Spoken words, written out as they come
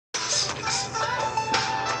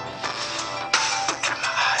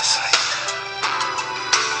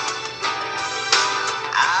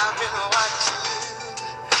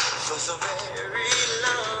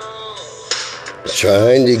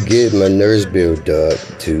Trying to get my nerves built up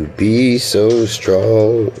to be so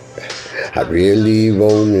strong. I really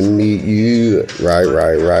want to meet you. Right.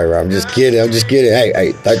 I'm just kidding.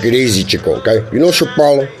 Hey, take it easy, chico, okay? You know what's your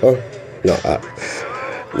problem? Huh? No,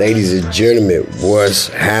 ladies and gentlemen, what's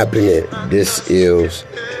happening? This is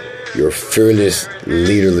your fearless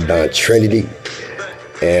leader, LaDon Trinity.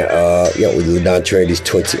 And, with LaDon Trinity's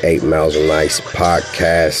 28 Miles on Ice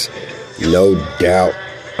podcast. No doubt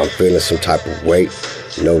I'm feeling some type of weight.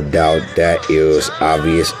 No doubt that is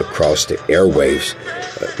obvious across the airwaves.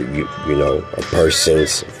 A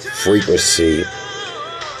person's frequency,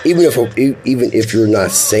 even if you're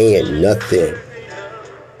not saying nothing,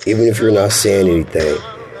 even if you're not saying anything,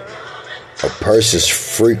 a person's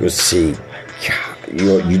frequency,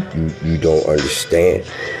 you don't understand.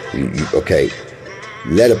 Okay,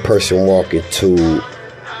 let a person walk into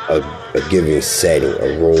a given setting,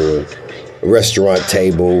 a room, a restaurant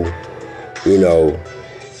table,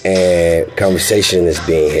 and conversation is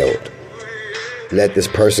being held. Let this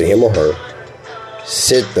person, him or her,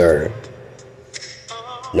 sit there,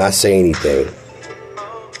 not say anything,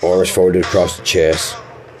 arms folded across the chest,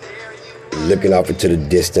 looking off into the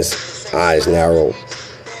distance, eyes narrow,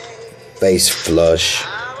 face flush.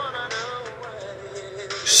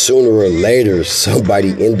 Sooner or later, somebody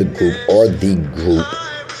in the group or the group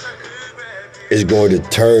is going to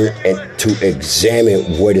turn and to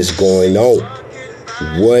examine what is going on.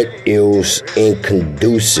 What is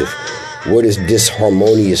inconducive? What is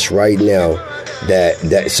disharmonious right now?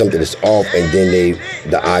 That something is off, and then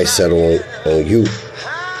the eyes settle on you.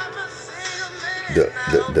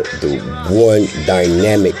 The one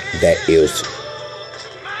dynamic that is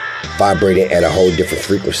vibrating at a whole different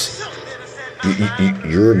frequency.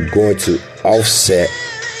 You're going to offset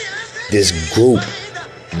this group.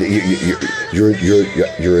 You're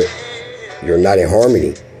not in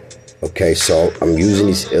harmony. Okay, so I'm using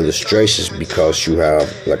these illustrations because you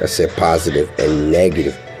have, like I said, positive and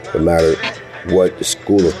negative. No matter what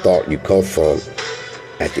school of thought you come from,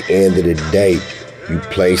 at the end of the day, you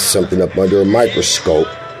place something up under a microscope.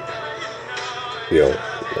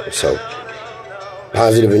 So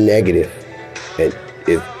positive and negative. And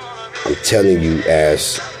if I'm telling you,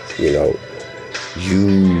 as your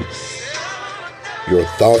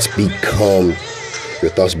thoughts become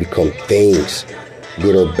things,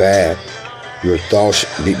 good or bad. Your thoughts,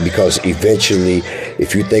 because eventually,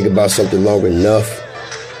 if you think about something long enough,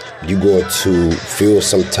 you're going to feel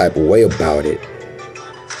some type of way about it.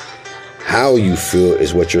 How you feel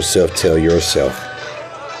is what yourself tell yourself.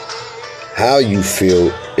 How you feel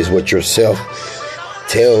is what yourself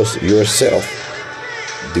tells yourself.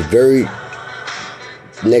 The very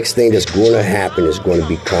next thing that's going to happen is going to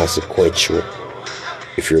be consequential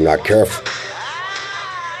if you're not careful.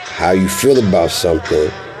 How you feel about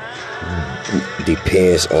something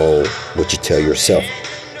depends on what you tell yourself,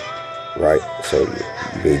 right? So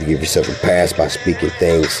you need to give yourself a pass by speaking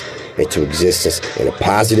things into existence in a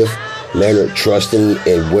positive manner, trusting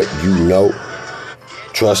in what you know,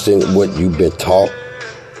 trusting what you've been taught,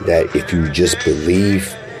 that if you just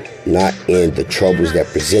believe, not in the troubles that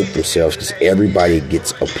present themselves, because everybody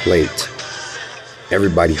gets a plate.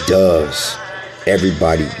 Everybody does.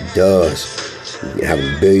 You have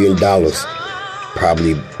 $1 billion,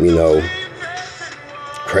 probably,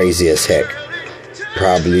 crazy as heck,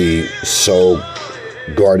 probably so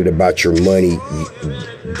guarded about your money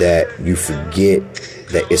that you forget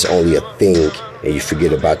that it's only a thing, and you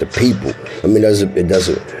forget about the people. I mean, it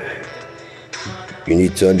doesn't. You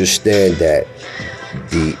need to understand that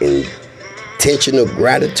the intentional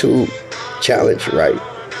gratitude challenge, right?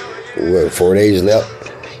 4 days left.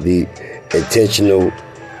 The intentional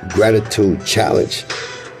gratitude challenge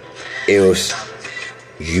is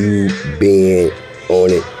you being on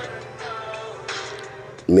it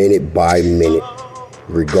minute by minute,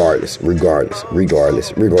 regardless.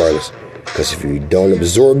 Because if you don't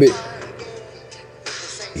absorb it,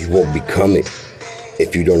 you won't become it.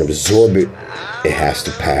 If you don't absorb it, it has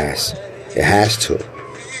to pass. It has to.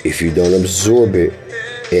 If you don't absorb it,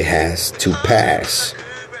 it has to pass.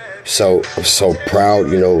 So I'm so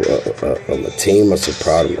proud, of my team. I'm so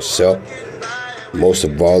proud of myself. Most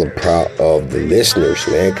of all, I'm proud of the listeners,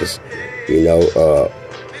 man, because,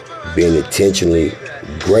 being intentionally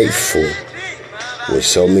grateful when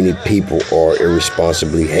so many people are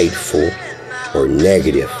irresponsibly hateful or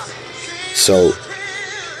negative. So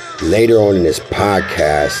later on in this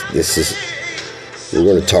podcast, we're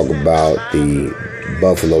going to talk about the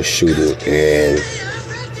Buffalo shooting and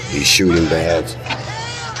the shooting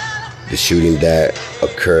that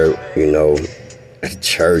occurred, at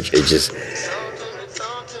church. It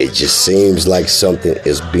just seems like something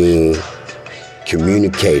is being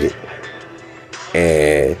communicated,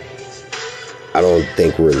 and I don't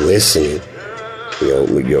think we're listening.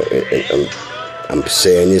 And I'm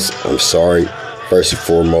saying this. I'm sorry. First and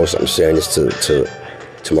foremost, I'm saying this to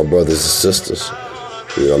my brothers and sisters.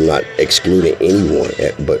 I'm not excluding anyone,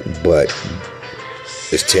 but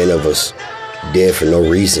there's 10 of us dead for no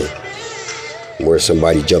reason. Where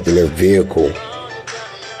somebody jumped in their vehicle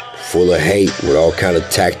full of hate with all kind of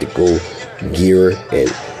tactical gear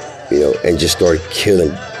and just started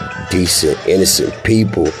killing decent, innocent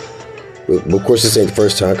people. But of course, this ain't the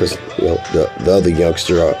first time, because the other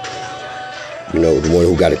youngster, the one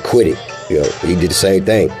who got acquitted, he did the same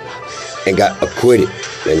thing and got acquitted,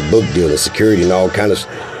 and book deal and security and all kind of.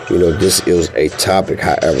 This is a topic,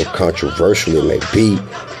 however controversial it may be.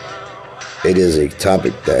 It is a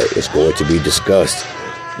topic that is going to be discussed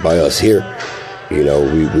by us here. We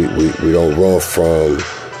don't run from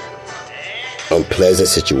unpleasant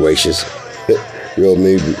situations.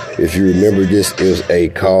 Maybe if you remember, this is a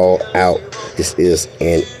call out. This is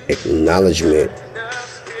an acknowledgement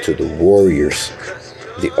to the warriors,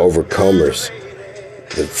 the overcomers,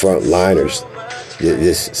 the frontliners.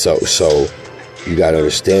 So you got to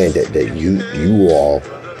understand that you all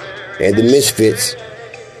and the misfits,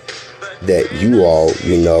 that you all,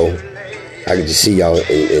 I can just see y'all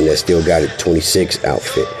in that Still Got It 26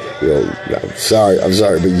 outfit. I'm sorry,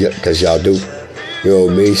 but because y'all do. You know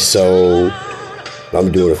what I mean? So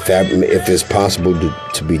I'm doing if it's possible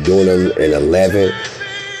to be doing them an 11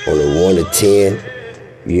 on a 1 to 10,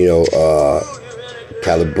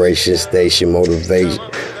 calibration, station, motivation,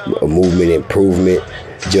 movement, improvement.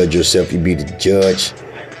 Judge yourself, you be the judge.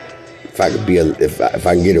 If I could if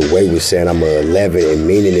I can get away with saying I'm an 11 and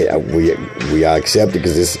meaning it, we all accept it,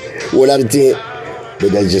 because it's 1 out of 10.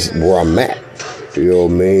 But that's just where I'm at. You know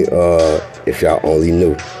what I mean? If y'all only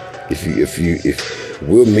knew. If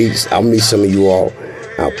I'll meet some of you all.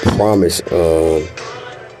 I promise.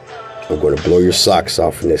 I'm going to blow your socks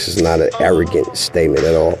off, and this is not an arrogant statement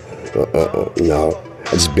at all. No,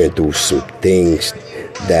 I just been through some things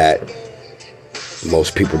that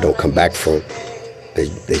most people don't come back from. They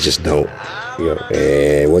just don't.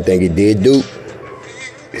 And one thing it did do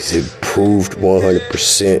is it proved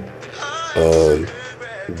 100%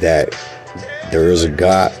 that there is a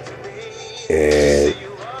God, and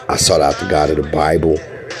I sought out the God of the Bible,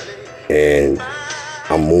 and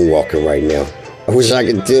I'm moonwalking right now. I wish I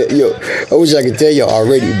could tell you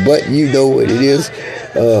already, but you know what it is.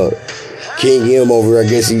 King M over, I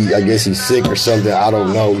guess he's sick or something. I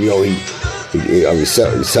don't know. He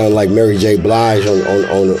sounded like Mary J. Blige on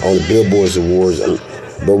the Billboard Awards.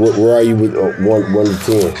 But where are you with 1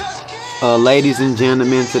 to 10? Ladies and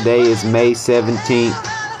gentlemen, today is May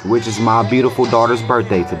 17th, which is my beautiful daughter's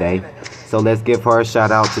birthday today. So let's give her a shout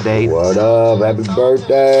out today. What up? Happy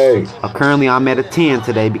birthday. Currently, I'm at a 10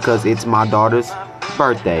 today because it's my daughter's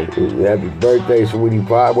birthday. Happy birthday, sweetie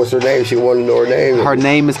pie. What's her name? She want to know her name. Her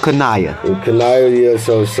name is Kanaya. Kanaya, yeah.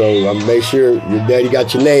 So make sure your daddy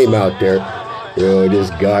got your name out there. This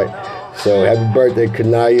guy. So happy birthday,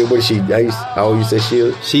 Kanaya. What is she? How old you say she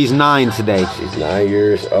is? She's 9 today. She's 9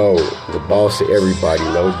 years old. The boss of everybody,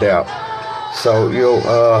 no doubt. So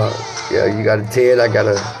yeah, you got a 10. I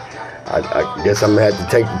guess I'm gonna have to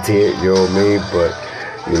take the 10. You know what I mean? But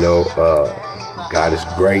God is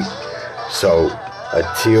great. So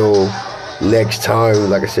until next time,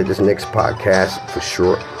 like I said, this next podcast for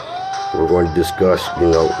sure, we're going to discuss,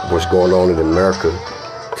 what's going on in America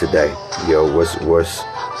today.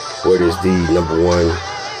 What is the number one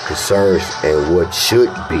concerns, and what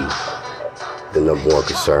should be the number one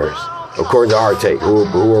concerns according to our take. Who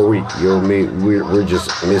are we? You know what I mean? We're just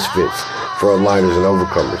misfits, frontliners, and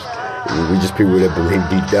overcomers. We just people that believe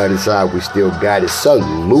deep down inside we still got it.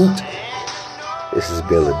 Salute. This has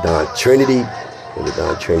been LaDon Trinity, and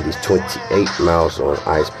LaDon Trinity's 28 Miles on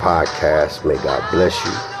Ice podcast. May God bless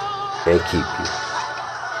you and keep you.